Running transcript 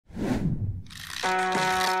Once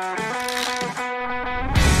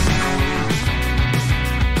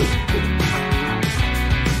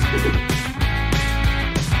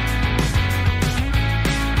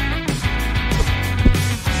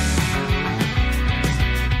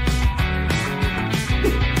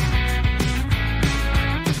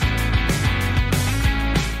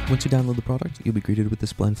you download the product, you'll be greeted with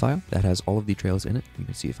this blend file that has all of the trails in it. You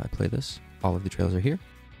can see if I play this, all of the trails are here.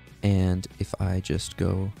 And if I just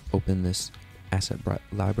go open this asset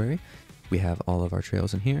library, we have all of our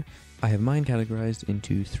trails in here. I have mine categorized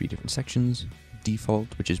into 3 different sections.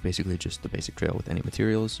 Default, which is basically just the basic trail with any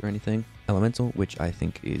materials or anything. Elemental, which I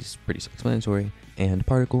think is pretty self-explanatory. And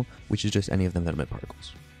particle, which is just any of them that emit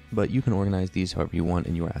particles. But you can organize these however you want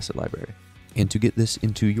in your asset library. And to get this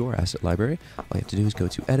into your asset library, all you have to do is go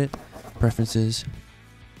to Edit, Preferences,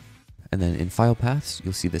 and then in File Paths,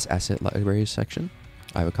 you'll see this Asset Libraries section.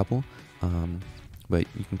 I have a couple, but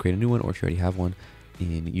you can create a new one, or if you already have one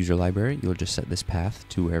in User Library, you'll just set this path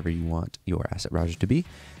to wherever you want your asset browser to be,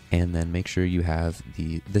 and then make sure you have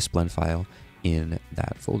this blend file in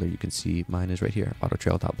that folder. You can see mine is right here,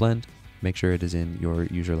 AutoTrail.blend. Make sure it is in your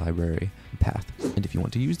user library path. And if you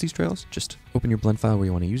want to use these trails, just open your blend file where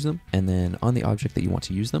you want to use them. And then on the object that you want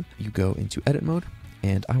to use them, you go into edit mode.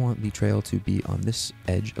 And I want the trail to be on this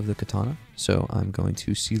edge of the katana. So I'm going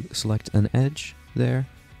to select an edge there.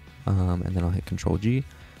 And then I'll hit Control G,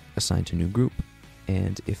 assign to new group.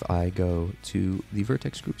 And if I go to the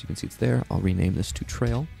vertex groups, you can see it's there. I'll rename this to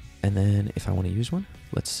trail. And then if I want to use one,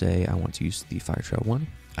 let's say I want to use the fire trail one,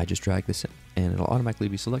 I just drag this in and it'll automatically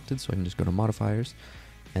be selected. So I can just go to modifiers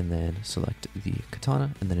and then select the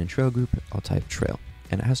katana, and then in trail group, I'll type trail.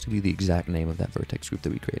 And it has to be the exact name of that vertex group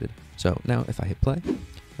that we created. So now if I hit play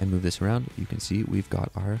and move this around, you can see we've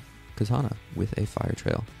got our katana with a fire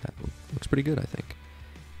trail. That looks pretty good, I think.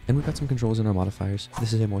 And we've got some controls in our modifiers.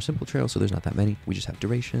 This is a more simple trail, so there's not that many. We just have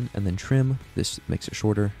duration and then trim. This makes it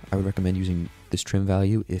shorter. I would recommend using this trim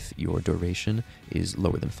value if your duration is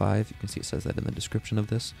lower than 5. You can see it says that in the description of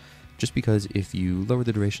this. Just because if you lower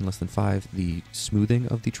the duration less than 5, the smoothing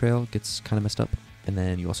of the trail gets kind of messed up. And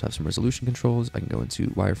then you also have some resolution controls. I can go into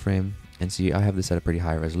wireframe and see I have this at a pretty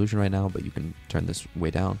high resolution right now, but you can turn this way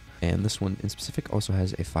down. And this one in specific also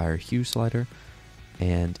has a fire hue slider,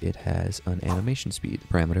 and it has an animation speed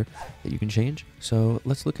parameter that you can change. So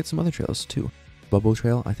let's look at some other trails too. Bubble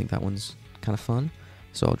trail, I think that one's kind of fun.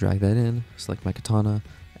 So I'll drag that in, select my katana,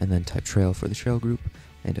 and then type trail for the trail group.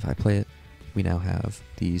 And if I play it, we now have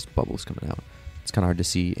these bubbles coming out. It's kind of hard to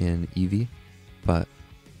see in Eevee, but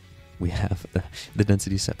we have the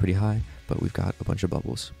density set pretty high, but we've got a bunch of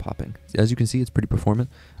bubbles popping. As you can see, it's pretty performant.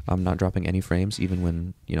 I'm not dropping any frames, even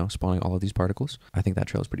when, spawning all of these particles. I think that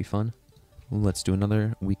trail is pretty fun. Let's do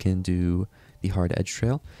another. We can do the hard edge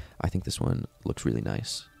trail. I think this one looks really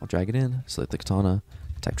nice. I'll drag it in, select the katana,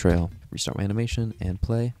 type trail, restart my animation, and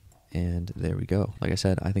play. And there we go. Like I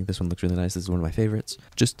said, I think this one looks really nice. This is one of my favorites.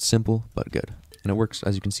 Just simple, but good. And it works,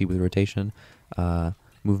 as you can see, with rotation,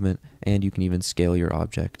 movement, and you can even scale your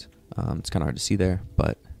object. It's kind of hard to see there,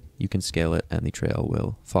 but you can scale it and the trail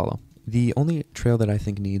will follow. The only trail that I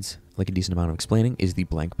think needs like a decent amount of explaining is the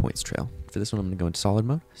blank points trail. For this one, I'm going to go into solid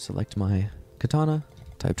mode, select my katana,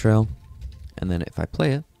 type trail, and then if I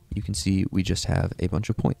play it, you can see we just have a bunch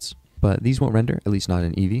of points. But these won't render, at least not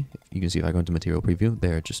in Eevee. You can see if I go into material preview,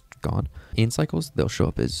 they're just gone. In cycles, they'll show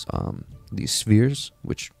up as these spheres,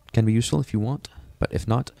 which can be useful if you want. But if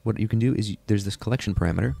not, what you can do is there's this collection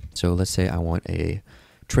parameter. So let's say I want a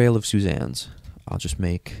trail of Suzannes. I'll just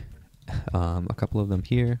make a couple of them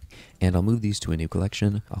here, and I'll move these to a new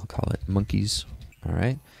collection. I'll call it monkeys. All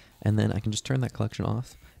right. And then I can just turn that collection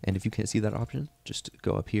off. And if you can't see that option, just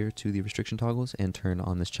go up here to the restriction toggles and turn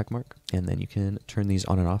on this check mark. And then you can turn these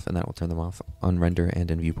on and off, and that will turn them off on render and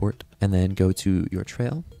in viewport. And then go to your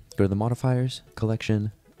trail, go to the modifiers,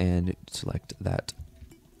 collection, and select that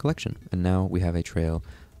collection. And now we have a trail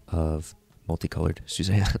of multicolored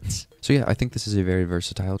Suzannes. So yeah, I think this is a very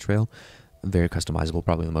versatile trail, very customizable,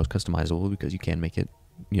 probably the most customizable because you can make it,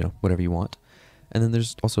 whatever you want. And then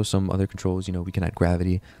there's also some other controls, we can add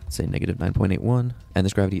gravity, let's say negative 9.81, and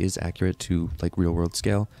this gravity is accurate to like real world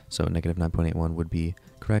scale, so negative 9.81 would be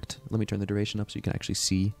correct. Let me turn the duration up so you can actually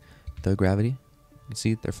see the gravity. You can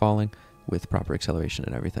see they're falling with proper acceleration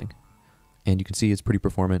and everything. And you can see it's pretty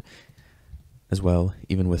performant as well,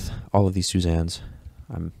 even with all of these Suzannes.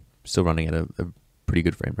 I'm still running at a pretty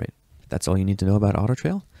good frame rate. That's all you need to know about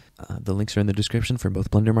AutoTrail. The links are in the description for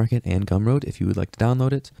both Blender Market and Gumroad if you would like to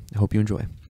download it. I hope you enjoy.